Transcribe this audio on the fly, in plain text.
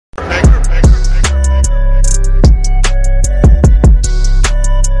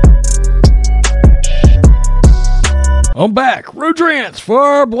I'm back. Rudrance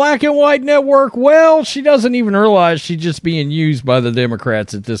for Black and White Network. Well, she doesn't even realize she's just being used by the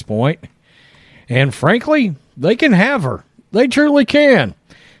Democrats at this point. And frankly, they can have her. They truly can.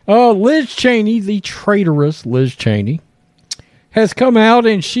 Liz Cheney, the traitorous Liz Cheney, has come out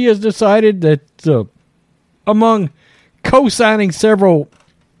and she has decided that among co-signing several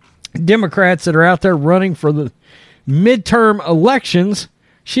Democrats that are out there running for the midterm elections,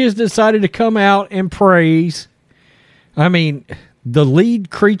 she has decided to come out and praise, the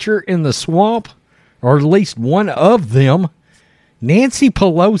lead creature in the swamp, or at least one of them, Nancy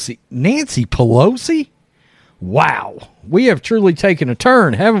Pelosi. Nancy Pelosi? Wow. We have truly taken a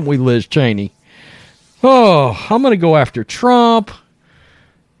turn, haven't we, Liz Cheney? Oh, I'm going to go after Trump.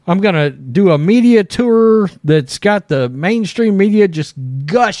 I'm going to do a media tour that's got the mainstream media just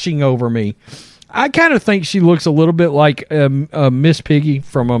gushing over me. I kind of think she looks a little bit like Miss Piggy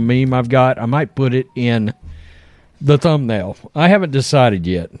from a meme I've got. I might put it in the thumbnail. I haven't decided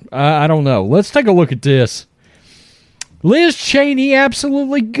yet. I don't know. Let's take a look at this. Liz Cheney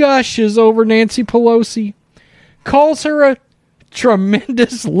absolutely gushes over Nancy Pelosi. Calls her a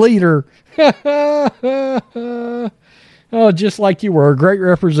tremendous leader. Oh, just like you were a great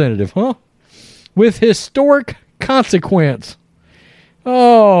representative, huh? With historic consequence.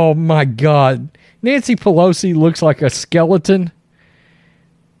 Oh, my God. Nancy Pelosi looks like a skeleton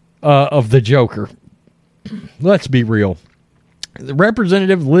of the Joker. Let's be real.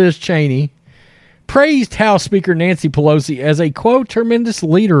 Representative Liz Cheney praised House Speaker Nancy Pelosi as a, quote, tremendous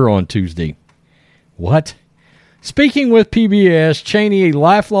leader on Tuesday. What? Speaking with PBS, Cheney, a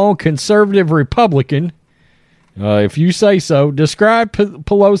lifelong conservative Republican, if you say so, described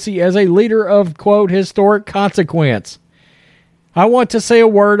Pelosi as a leader of, quote, historic consequence. I want to say a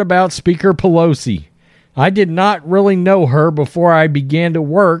word about Speaker Pelosi. I did not really know her before I began to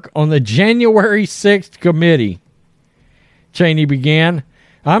work on the January 6th committee. Cheney began.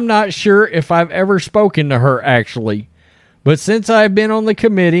 I'm not sure if I've ever spoken to her, actually. But since I've been on the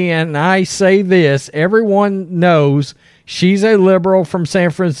committee, and I say this, everyone knows she's a liberal from San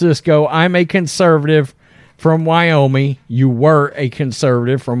Francisco. I'm a conservative from Wyoming. You were a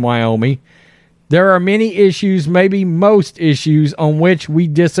conservative from Wyoming. There are many issues, maybe most issues, on which we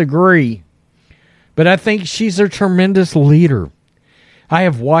disagree. But I think she's a tremendous leader. I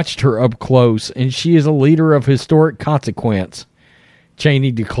have watched her up close, and she is a leader of historic consequence.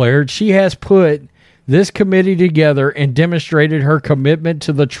 Cheney declared she has put this committee together and demonstrated her commitment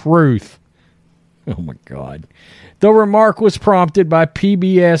to the truth. Oh, my God. The remark was prompted by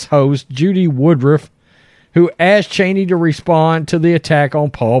PBS host Judy Woodruff, who asked Cheney to respond to the attack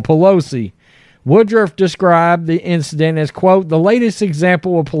on Paul Pelosi. Woodruff described the incident as, quote, the latest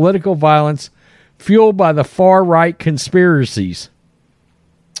example of political violence fueled by the far-right conspiracies.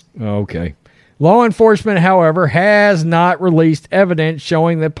 Okay. Law enforcement, however, has not released evidence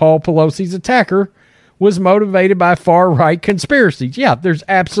showing that Paul Pelosi's attacker was motivated by far-right conspiracies. Yeah, there's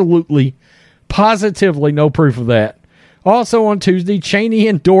absolutely, positively no proof of that. Also on Tuesday, Cheney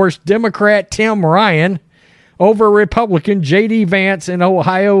endorsed Democrat Tim Ryan over Republican J.D. Vance in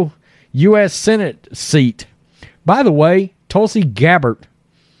Ohio U.S. Senate seat. By the way, Tulsi Gabbard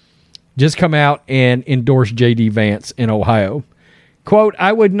just come out and endorsed J.D. Vance in Ohio. Quote,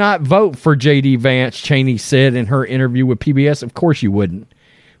 I would not vote for J.D. Vance, Cheney said in her interview with PBS. Of course you wouldn't.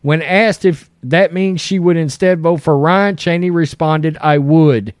 When asked if that means she would instead vote for Ryan, Cheney responded, I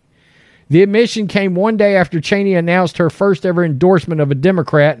would. The admission came one day after Cheney announced her first ever endorsement of a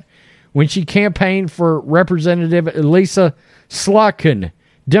Democrat when she campaigned for Representative Elisa Slotkin,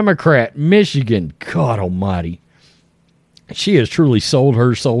 Democrat, Michigan. God almighty. She has truly sold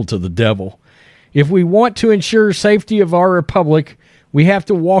her soul to the devil. If we want to ensure safety of our republic, we have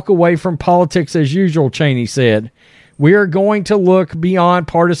to walk away from politics as usual, Cheney said. We are going to look beyond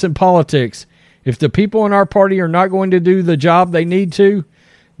partisan politics. If the people in our party are not going to do the job they need to,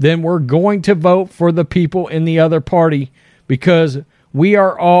 then we're going to vote for the people in the other party because we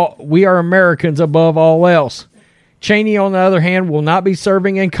are Americans above all else. Cheney, on the other hand, will not be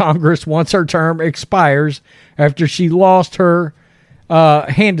serving in Congress once her term expires after she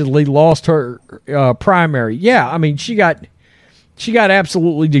handedly lost her primary. Yeah, I mean, she got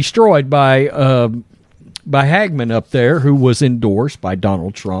absolutely destroyed by Hagman up there, who was endorsed by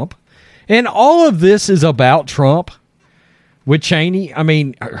Donald Trump. And all of this is about Trump with Cheney. I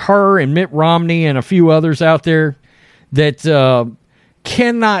mean, her and Mitt Romney and a few others out there that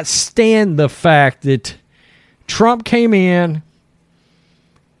cannot stand the fact that Trump came in.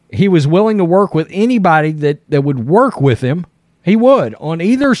 He was willing to work with anybody that would work with him. He would, on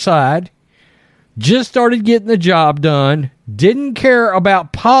either side. Just started getting the job done. Didn't care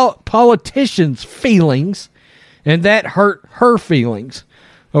about politicians' feelings. And that hurt her feelings.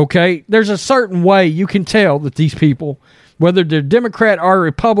 Okay? There's a certain way you can tell that these people, whether they're Democrat or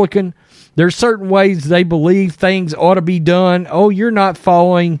Republican, there's certain ways they believe things ought to be done. Oh, you're not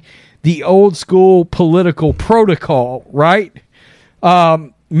following the old school political protocol, right?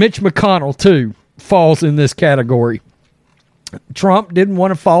 Mitch McConnell, too, falls in this category. Trump didn't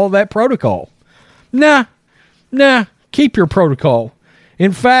want to follow that protocol. Nah, keep your protocol.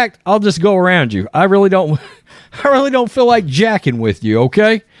 In fact, I'll just go around you. I really don't feel like jacking with you,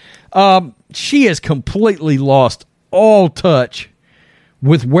 okay? She has completely lost all touch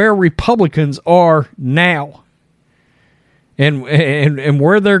with where Republicans are now and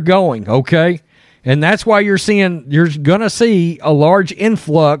where they're going, okay? And that's why you're going to see a large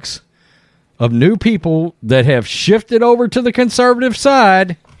influx of new people that have shifted over to the conservative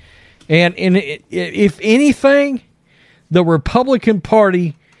side. And if anything, the Republican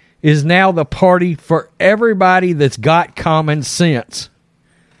Party is now the party for everybody that's got common sense.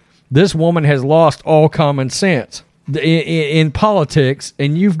 This woman has lost all common sense in politics,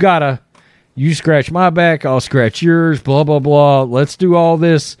 and you scratch my back, I'll scratch yours, blah, blah, blah. Let's do all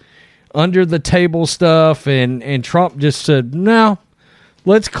this under the table stuff. And Trump just said, no,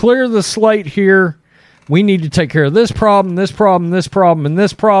 let's clear the slate here. We need to take care of this problem, this problem, this problem, and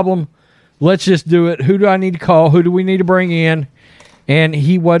this problem. Let's just do it. Who do I need to call? Who do we need to bring in? And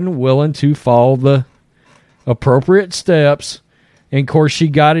he wasn't willing to follow the appropriate steps. And, of course, she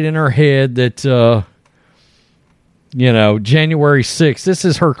got it in her head that, January 6th, this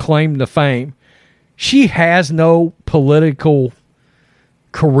is her claim to fame. She has no political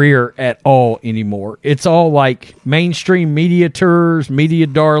career at all anymore. It's all like mainstream media tours, media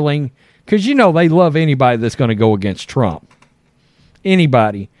darling, because, they love anybody that's going to go against Trump.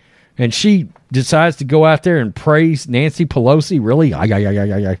 Anybody. And she decides to go out there and praise Nancy Pelosi. Really?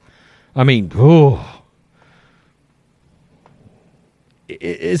 I mean,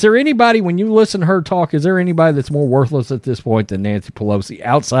 is there anybody, when you listen to her talk, is there anybody that's more worthless at this point than Nancy Pelosi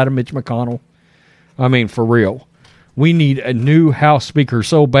outside of Mitch McConnell? I mean, for real. We need a new House Speaker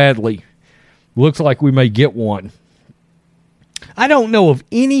so badly. Looks like we may get one. I don't know of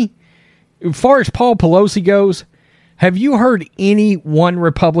any, as far as Paul Pelosi goes, have you heard any one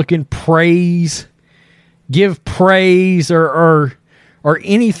Republican give praise or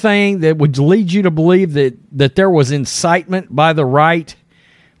anything that would lead you to believe that there was incitement by the right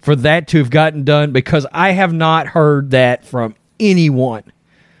for that to have gotten done? Because I have not heard that from anyone.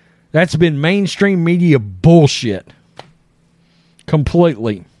 That's been mainstream media bullshit.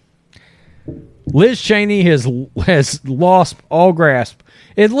 Completely. Liz Cheney has lost all grasp.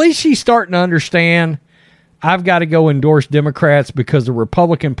 At least she's starting to understand, I've got to go endorse Democrats because the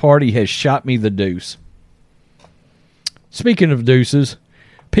Republican Party has shot me the deuce. Speaking of deuces,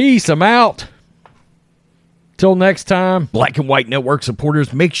 peace, I'm out. Till next time, Black and White Network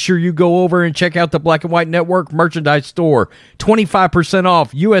supporters, make sure you go over and check out the Black and White Network merchandise store. 25%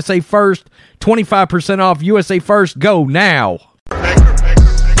 off USA First, 25% off USA First. Go now.